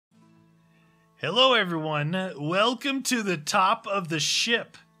Hello, everyone. Welcome to the top of the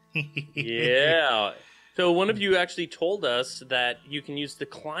ship. Yeah. So one of you actually told us that you can use the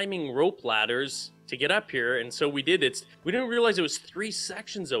climbing rope ladders to get up here, and so we did. We didn't realize it was 3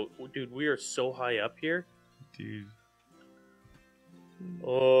 sections though. Dude, we are so high up here. Dude.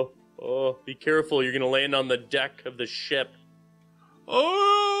 Oh, be careful. You're going to land on the deck of the ship. Oh,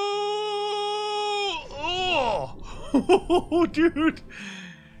 dude.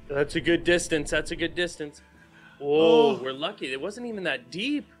 That's a good distance. Oh. We're lucky. It wasn't even that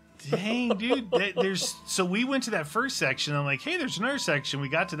deep. Dang, dude. So we went to that first section. I'm like, hey, there's another section. We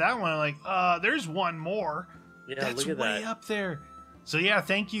got to that one. I'm like, there's one more. Yeah, That's look at way that. up there. So yeah,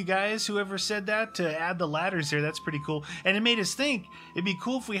 thank you guys, whoever said that, to add the ladders there. That's pretty cool. And it made us think it'd be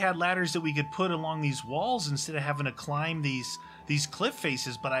cool if we had ladders that we could put along these walls instead of having to climb these cliff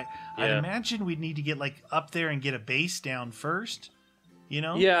faces. But I'd imagine we'd need to get like up there and get a base down first. You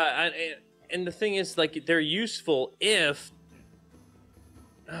know? Yeah, and the thing is, like, they're useful if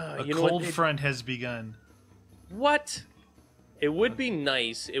a cold front has begun. What? It would be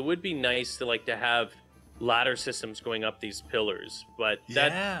nice. It would be nice to have ladder systems going up these pillars, but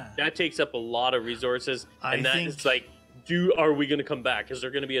that takes up a lot of resources. And are we going to come back? Is there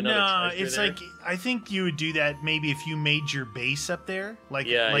going to be another? No, treasure it's there? like I think you would do that maybe if you made your base up there.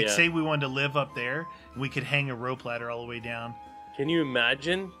 Yeah. Say we wanted to live up there, we could hang a rope ladder all the way down. Can you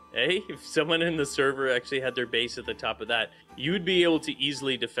imagine, if someone in the server actually had their base at the top of that, you would be able to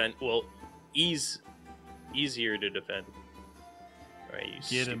easily defend. Well, easier to defend. All right, you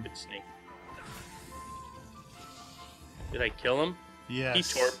stupid snake. Did I kill him?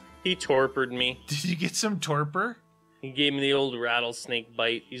 Yes. He torpered me. Did you get some torpor? He gave me the old rattlesnake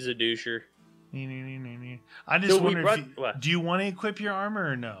bite. He's a doucher. I just wonder do you want to equip your armor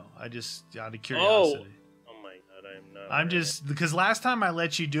or no? Out of curiosity. Oh my god, I am not. I'm just because last time I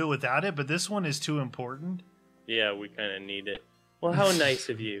let you do it without it, but this one is too important. Yeah, we kind of need it. Well, how nice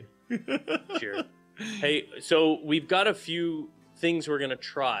of you. Sure. Hey, so we've got a few things we're gonna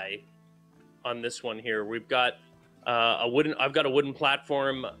try on this one here. We've got I've got a wooden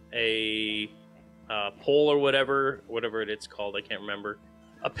platform, a pole or whatever it's called. I can't remember.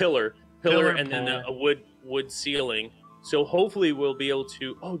 A pillar, and then a wood ceiling. So hopefully we'll be able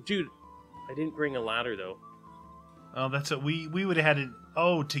to. Oh, dude, I didn't bring a ladder though. Oh, that's what we would have had it.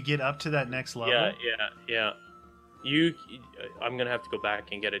 Oh, to get up to that next level. Yeah. I'm gonna have to go back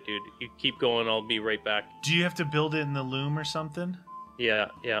and get it, dude. You keep going. I'll be right back. Do you have to build it in the loom or something? Yeah.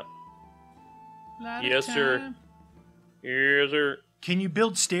 Ladder Yes, time. sir. Yes, sir. Can you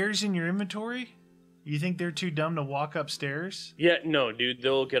build stairs in your inventory? You think they're too dumb to walk upstairs? Yeah, no, dude.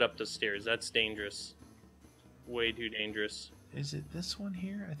 They'll get up the stairs. That's dangerous. Way too dangerous. Is it this one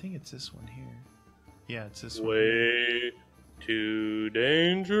here? I think it's this one here. Yeah, it's this one. Way too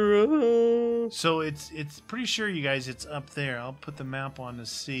dangerous. So it's pretty sure, you guys, it's up there. I'll put the map on to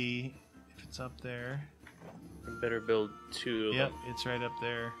see if it's up there. I better build 2 of them. It's right up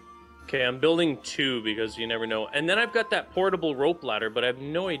there. Okay, I'm building 2 because you never know. And then I've got that portable rope ladder, but I have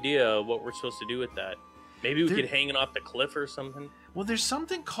no idea what we're supposed to do with that. Maybe we could hang it off the cliff or something. Well, there's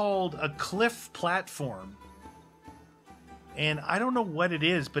something called a cliff platform. And I don't know what it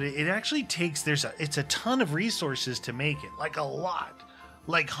is, but it actually takes, it's a ton of resources to make it. Like a lot.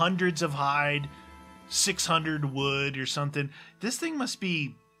 Like hundreds of hide, 600 wood or something. This thing must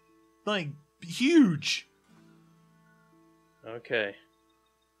be, like, huge. Okay.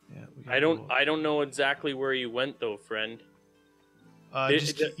 Yeah, I don't know exactly where you went though, friend.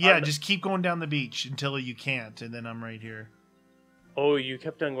 Just keep going down the beach until you can't, and then I'm right here. Oh, you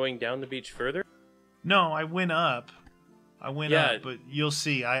kept on going down the beach further? No, I went up. Up, but you'll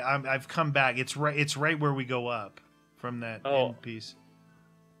see. I've come back. It's right where we go up from that end piece.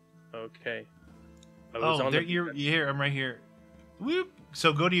 Okay. You're here. I'm right here. Whoop.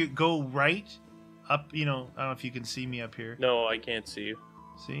 So go right up. I don't know if you can see me up here. No, I can't see you.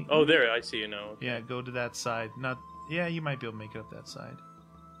 See? Oh, there, I see you now. Okay. Yeah, go to that side. You might be able to make it up that side.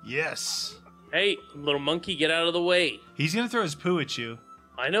 Yes. Hey, little monkey, get out of the way. He's gonna throw his poo at you.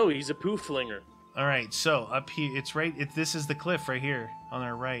 I know, he's a poo flinger. All right, so up here, it's right. This is the cliff right here on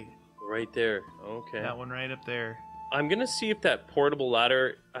our right. Right there. Okay. That one right up there. I'm gonna see if that portable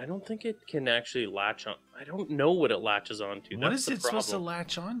ladder. I don't think it can actually latch on. I don't know what it latches onto. What is it supposed to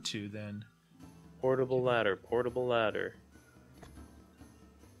latch onto then? Portable ladder.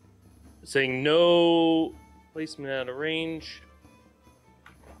 Saying no placement out of range.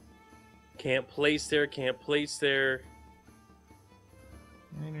 Can't place there.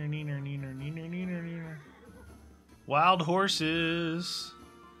 Wild horses.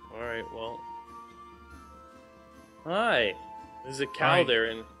 Alright, well. Hi. There's a cow there,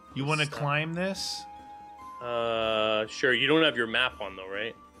 and You want to climb this? Sure. You don't have your map on though,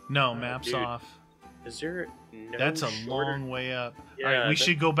 right? No, map's dude. off. Is there no That's a shorter... long way up. Yeah, All right, we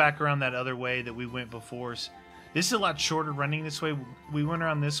should go back around that other way that we went before. This is a lot shorter running this way. We went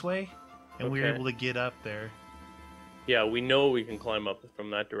around this way, and we were Okay. able to get up there. Yeah, we know we can climb up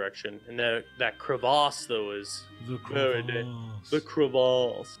from that direction. And that crevasse, though, is... The The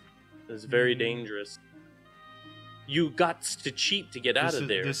crevasse is very dangerous. You got to cheat to get out of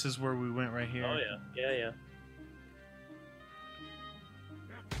there. This is where we went right here. Oh, yeah. Yeah.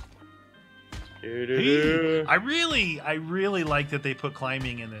 Hey, I really like that they put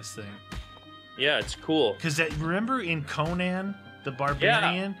climbing in this thing. Yeah, it's cool. Because remember in Conan the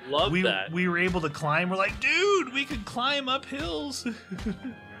Barbarian, love that. We were able to climb. We're like, dude, we could climb up hills.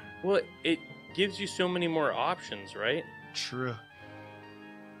 Well, it gives you so many more options, right? True.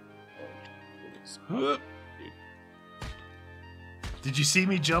 Did you see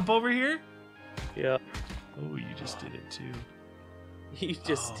me jump over here? Yeah. Oh, you just did it too. You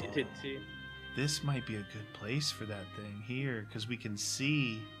just did it too. This might be a good place for that thing here, because we can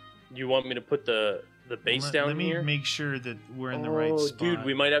see. You want me to put the base down here? Let me make sure that we're in the right spot. Dude,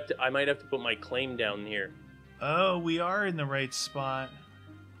 I might have to put my claim down here. Oh, we are in the right spot.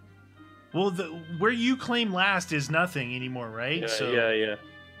 Well, where you claim last is nothing anymore, right? Yeah.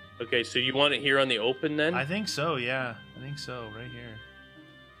 Okay, so you want it here on the open then? I think so, yeah. I think so, right here.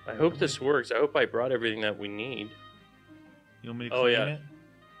 I hope this works. I hope I brought everything that we need. You want me to claim it?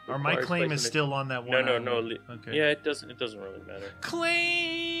 Or my Requires claim is placement. still on that one. No. Okay. Yeah, it doesn't really matter.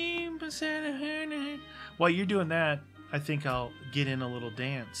 Claim. While you're doing that, I think I'll get in a little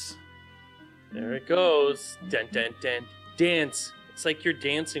dance. There it goes. Dun, dun, dun. Dance. It's like you're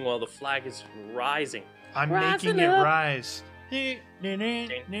dancing while the flag is rising. I'm Rising making it up. rise.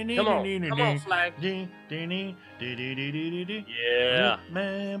 Come on, flag. Yeah.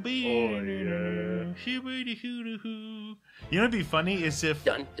 You know what'd be funny is if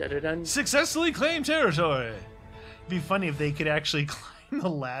Dun, dun, dun, dun. successfully claim territory. It'd be funny if they could actually climb the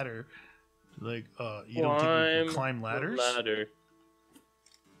ladder. Like, you don't think we can climb ladders? Ladder.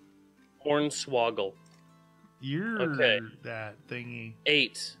 Hornswoggle. You're Okay. that thingy.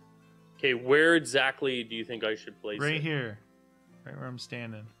 8. Okay, where exactly do you think I should place it? Right here. Right where I'm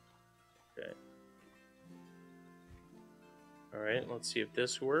standing. Okay. Alright, let's see if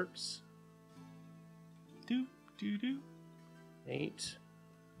this works. Do. 8.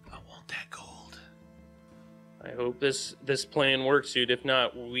 I want that gold. I hope this plan works, dude. If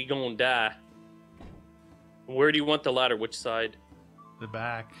not, we gonna die. Where do you want the ladder? Which side? The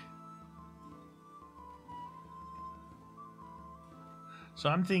back. So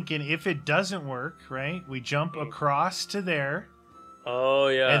I'm thinking if it doesn't work, right? We jump across to there. Oh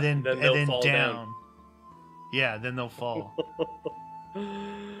yeah. And then they'll fall down. Yeah, then they'll fall.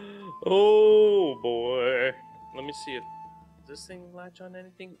 Oh boy. Let me see if this thing latch on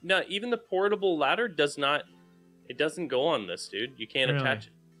anything. No, even the portable ladder does not. It doesn't go on this, dude. You can't Really? attach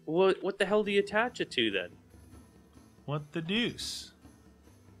it. What the hell do you attach it to then? What the deuce?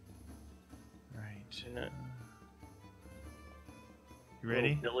 Right. You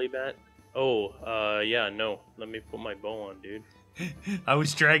ready? Oh, Billy bat. Oh, yeah, no. Let me put my bow on, dude. I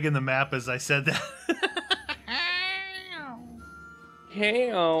was dragging the map as I said that. Hey,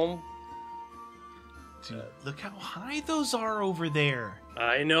 Dude, look how high those are over there.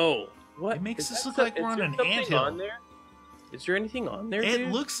 I know. What? It makes Is us that look like is we're on there an something anthill. on there? Is there anything on there, It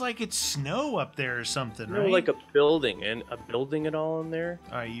dude? looks like it's snow up there or something, No, right? like a building at all in there.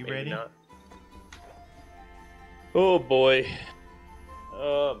 All right, you Maybe ready? not. Oh boy.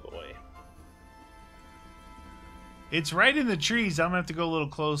 Oh boy. It's right in the trees. I'm gonna have to go a little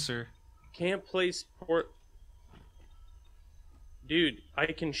closer. Can't place port. Dude, I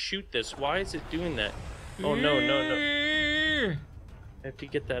can shoot this. Why is it doing that? Oh no. I have to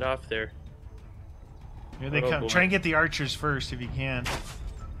get that off there. Here they Oh, come. boy. Try and get the archers first if you can.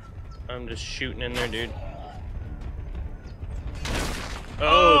 I'm just shooting in there, dude.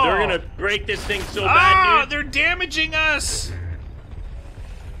 Oh, they're gonna break this thing so bad, dude. They're damaging us.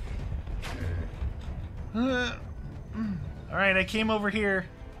 All right, I came over here.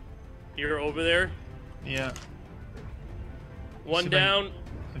 You're over there. Yeah. One See if I- down.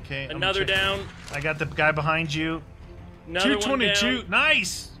 Okay. I'm Another gonna check- down. I got the guy behind you. Another one 222. down.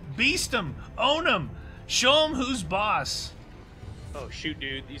 Nice. Beast him. Own him. Show him who's boss. Oh shoot,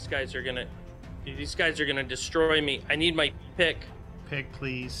 dude! These guys are gonna destroy me. I need my pick. Pick,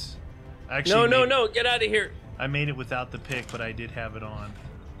 please. Actually, No! Get out of here! I made it without the pick, but I did have it on.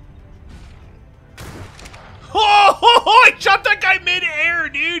 Oh! I shot that guy mid-air,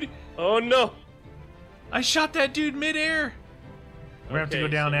 dude. Oh no! I shot that dude mid-air. We're gonna have to go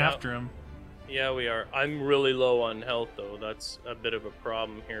down after him. Yeah, we are. I'm really low on health, though. That's a bit of a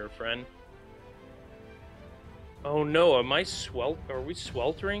problem here, friend. Oh no, am I Are we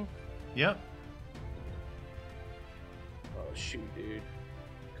sweltering? Yep. Oh shoot, dude.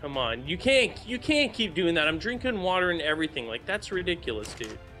 Come on. You can't keep doing that. I'm drinking water and everything. Like, that's ridiculous,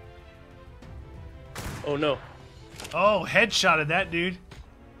 dude. Oh no. Oh, headshotted that dude.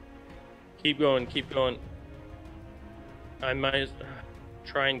 Keep going, keep going. I might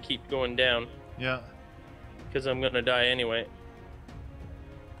try and keep going down. Yeah. Because I'm gonna die anyway.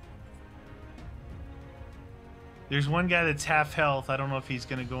 There's one guy that's half health. I don't know if he's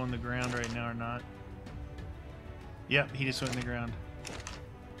gonna go in the ground right now or not. Yep, he just went in the ground.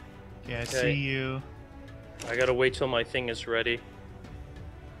 Okay, I see you. I gotta wait till my thing is ready.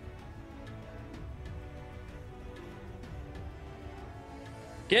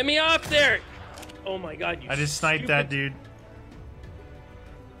 Get me off there! Oh my god, you I just sniped that dude.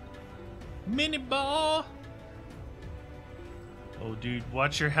 Mini ball! Oh, dude,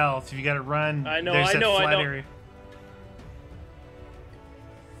 watch your health. If you gotta run, I know, there's I that know, flat I know. area.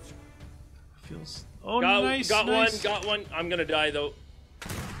 Feels... Oh, got nice, one, got one. I'm gonna die, though.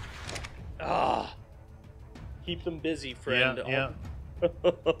 Ah. Keep them busy, friend. Yeah,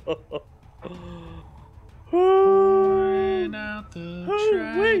 Oh. Pouring out the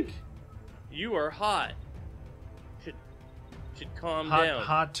track. You are hot. Should calm hot, down.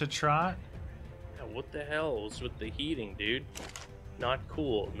 Hot to trot. Yeah, what the hell is with the heating, dude? Not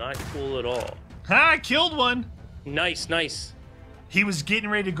cool. Not cool at all. Ha! I killed one. Nice, nice. He was getting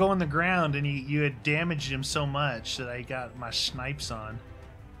ready to go on the ground, and you had damaged him so much that I got my snipes on.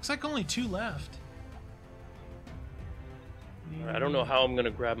 Looks like only 2 left. I don't know how I'm gonna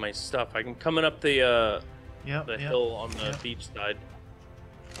grab my stuff. I'm coming up the Yep. hill on the beach side.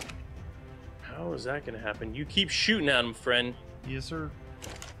 How is that gonna happen? You keep shooting at him, friend. Yes, sir.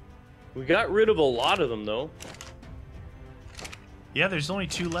 We got rid of a lot of them, though. Yeah, there's only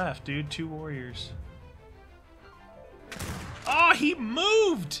 2 left, dude. 2 warriors. Oh, he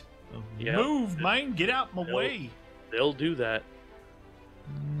moved! Yeah. Move, man. Get out my way. They'll do that.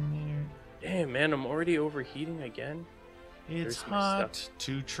 Damn, man, I'm already overheating again. It's hot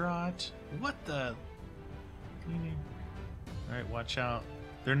to trot. What the? Alright, watch out.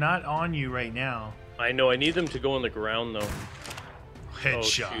 They're not on you right now. I know, I need them to go on the ground, though.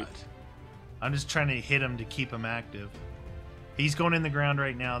 Headshot. I'm just trying to hit him to keep him active. He's going in the ground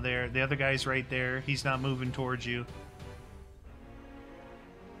right now there. The other guy's right there. He's not moving towards you.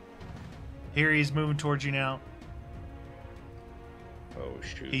 Here he's moving towards you now. Oh,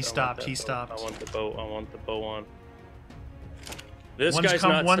 shoot. He stopped. He stopped. I want the bow. I want the bow on. This one's guy's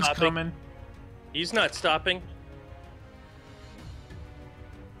not one's stopping. coming. He's not stopping.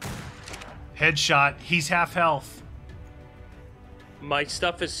 Headshot. He's half health. My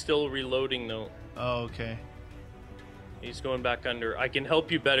stuff is still reloading, though. Oh, okay. He's going back under. I can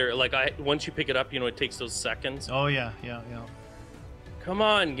help you better. Like, once you pick it up, you know, it takes those seconds. Oh, yeah. Come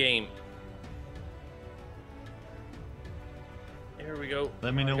on, game. There we go.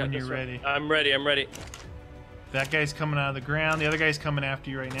 Let me know when you're ready. I'm ready. I'm ready. That guy's coming out of the ground. The other guy's coming after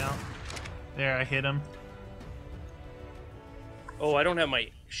you right now. There, I hit him. Oh, I don't have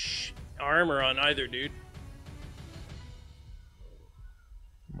my armor on either, dude.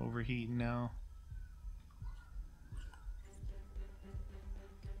 I'm overheating now.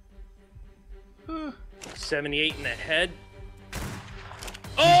 He's 78 in the head.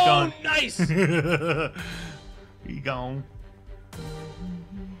 Oh, gone. Nice! He gone.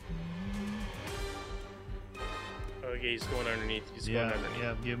 Okay, he's going underneath. He's going underneath.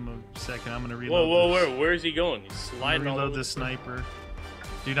 Yeah, give him a second. I'm gonna reload. Whoa, where's he going? He's sliding all over. Reload the sniper.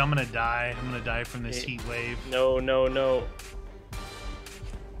 Dude, I'm gonna die. I'm gonna die from this heat wave. No.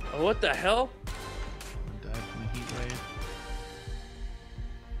 Oh, what the hell? I'm gonna die from the heat wave.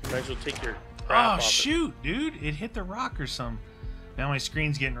 You might as well take your crap off shoot, dude. It hit the rock or something. Now my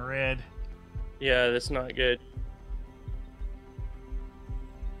screen's getting red. Yeah, that's not good.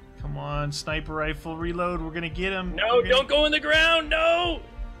 Come on, sniper rifle, reload. We're gonna get him. No, don't go in the ground. No.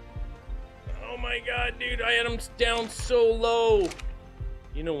 Oh my god, dude. I had him down so low.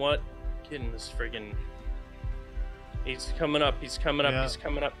 You know what? Getting this friggin'... He's coming up. He's coming up. Yeah. He's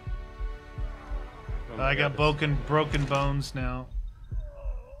coming up. Oh I got broken bones now.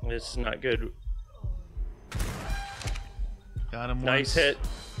 This is not good. Got him. Nice once. hit.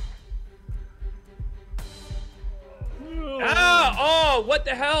 Ah! Oh, what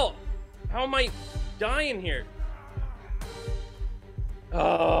the hell? How am I dying here?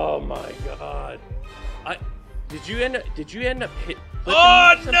 Oh my god! Did you end up hit?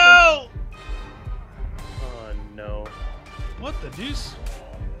 Oh no! Oh no! What the deuce?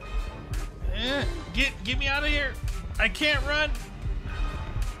 Get me out of here. I can't run.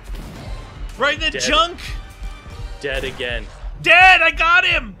 Right in the junk. Dead again. Dead! I got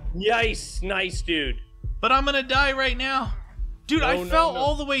him! Nice, nice, dude. But I'm gonna die right now. Dude, I No, fell no.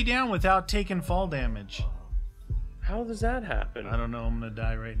 all the way down without taking fall damage. How does that happen? I don't know. I'm gonna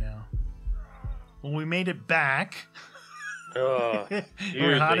die right now. Well, we made it back. Oh, We're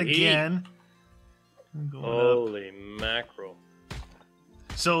dude, hot the heat. again. I'm going up. Holy mackerel.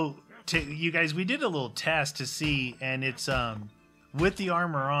 So, you guys, we did a little test to see, and it's with the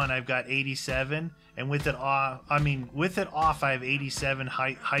armor on, I've got 87, and with it off, I have 87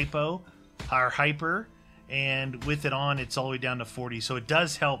 hypo, or hyper, and with it on, it's all the way down to 40. So it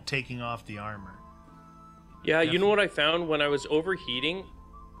does help taking off the armor. Yeah, Definitely. you know what I found when I was overheating,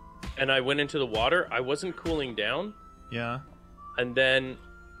 and I went into the water, I wasn't cooling down, Yeah. and then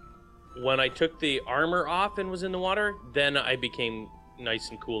when I took the armor off and was in the water, then I became nice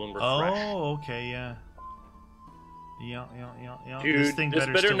and cool and refreshed. Oh, okay, yeah. Yeah. Dude, This thing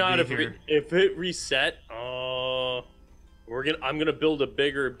better still not be if, here. if it reset. I'm gonna build a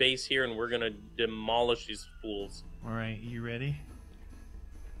bigger base here, and we're gonna demolish these fools. All right, you ready?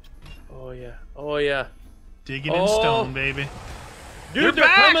 Oh yeah, oh yeah. Dig it in stone, baby. Dude, they're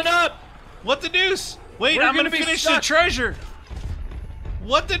back! coming up. What the deuce? Wait, We're I'm gonna gonna be finish the stuck. treasure.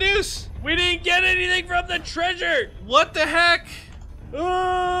 What the deuce? We didn't get anything from the treasure. What the heck?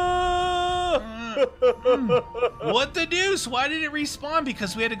 Oh! What the deuce? Why did it respawn?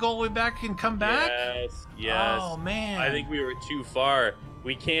 Because we had to go all the way back and come back? Yes. Oh, man. I think we were too far.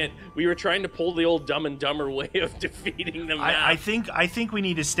 We can't. We were trying to pull the old Dumb and Dumber way of defeating them. I think we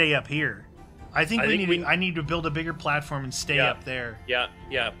need to stay up here. I need to build a bigger platform and stay up there.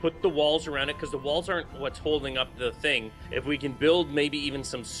 Yeah. Put the walls around it, because the walls aren't what's holding up the thing. If we can build maybe even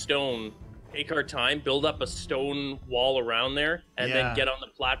some stone, take our time, build up a stone wall around there, and then get on the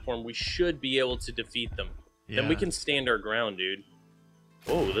platform, we should be able to defeat them. Then we can stand our ground, dude.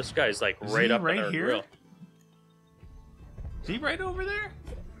 Oh, this guy's like right up on our grill. Is he right over there?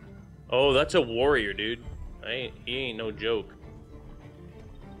 Oh, that's a warrior, dude. He ain't no joke.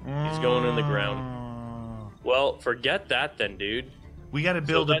 He's going in the ground. Well, forget that then, dude. We got to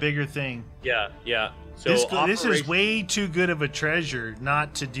build a bigger thing. Yeah. So this is way too good of a treasure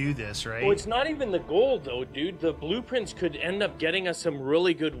not to do this, right? Oh, it's not even the gold, though, dude. The blueprints could end up getting us some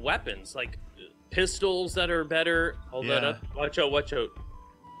really good weapons, like pistols that are better. Hold that up. Watch out.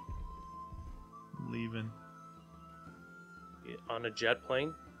 I'm leaving. On a jet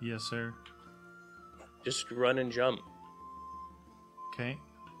plane? Yes, sir. Just run and jump. Okay.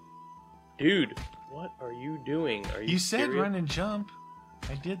 Dude, what are you doing? Are you said serious? run and jump.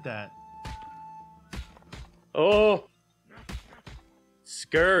 I did that. Oh!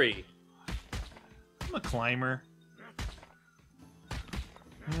 Scurry. I'm a climber.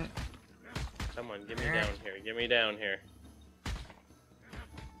 Come on, get me down here.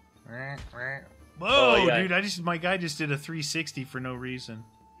 Whoa, dude! My guy just did a 360 for no reason.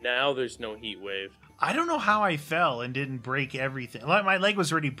 Now there's no heat wave. I don't know how I fell and didn't break everything. Like, my leg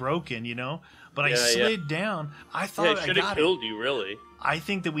was already broken, but I slid down. I thought it should have killed you, really. I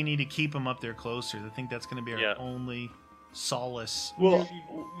think that we need to keep him up there closer. I think that's going to be our only solace. Well,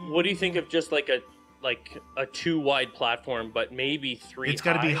 what do you think of just like a 2-wide platform, but maybe 3 high? It's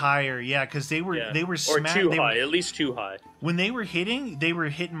got to be higher, yeah, because they were or smacked. 2 high, at least 2 high. When they were hitting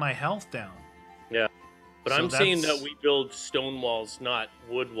my health down. Yeah, but I'm saying that we build stone walls, not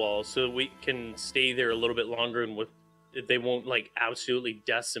wood walls, so we can stay there a little bit longer, and they won't like absolutely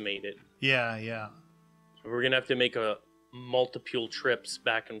decimate it. Yeah. So we're gonna have to make multiple trips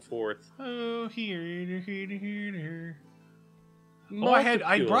back and forth. Oh, here. Oh,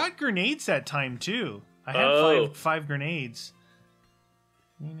 I brought grenades that time too. I had five grenades.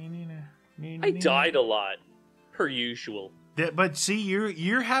 I died a lot, per usual. But see,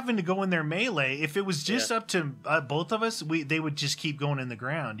 you're having to go in there melee. If it was just up to both of us, they would just keep going in the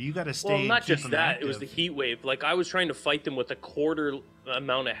ground. You got to stay. Well, not just that. Active. It was the heat wave. Like, I was trying to fight them with a quarter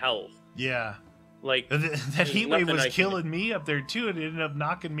amount of health. Yeah. Like that heat wave was killing me up there too. It ended up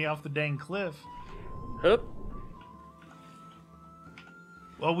knocking me off the dang cliff. Hup.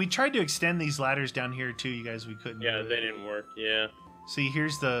 Well, we tried to extend these ladders down here too, you guys. We couldn't. Yeah, they didn't work. Yeah. See,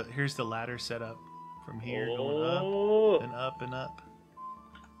 here's the ladder set up from here, going up and up and up.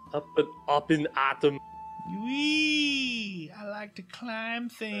 Up and at them. Wee! I like to climb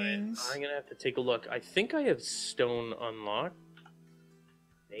things. Right, I'm gonna have to take a look. I think I have stone unlocked.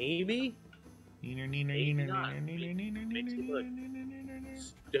 Maybe.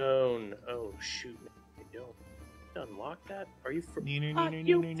 Stone. Oh shoot! I don't unlock that. Are you for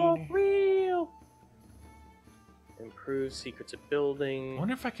real? Improve secrets of I building.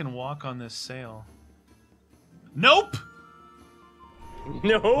 wonder if I can walk on this sail. Nope!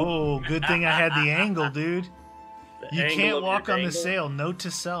 No. Oh, good thing I had the angle, dude. The You angle can't of walk your on the dangle. sail. Note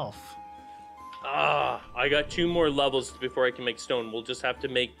to self. Ah, I got 2 more levels before I can make stone. We'll just have to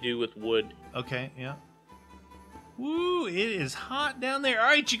make do with wood. Okay, yeah. Woo, it is hot down there. All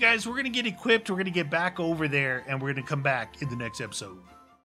right, you guys, we're going to get equipped. We're going to get back over there, and we're going to come back in the next episode.